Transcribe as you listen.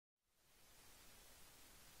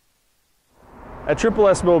At Triple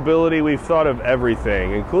S Mobility, we've thought of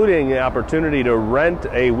everything, including the opportunity to rent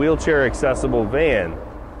a wheelchair accessible van.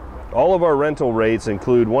 All of our rental rates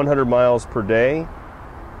include 100 miles per day,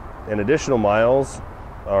 and additional miles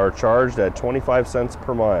are charged at 25 cents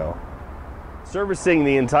per mile. Servicing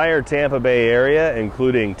the entire Tampa Bay area,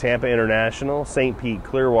 including Tampa International, St. Pete,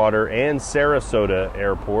 Clearwater, and Sarasota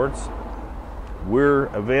airports, we're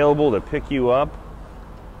available to pick you up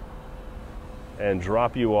and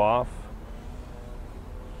drop you off,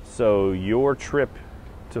 so your trip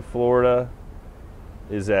to Florida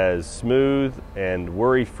is as smooth and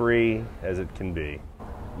worry-free as it can be.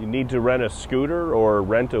 You need to rent a scooter or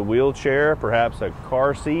rent a wheelchair, perhaps a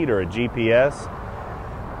car seat or a GPS.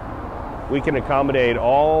 We can accommodate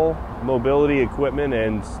all mobility equipment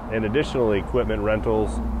and additional equipment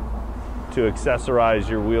rentals to accessorize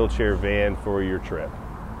your wheelchair van for your trip.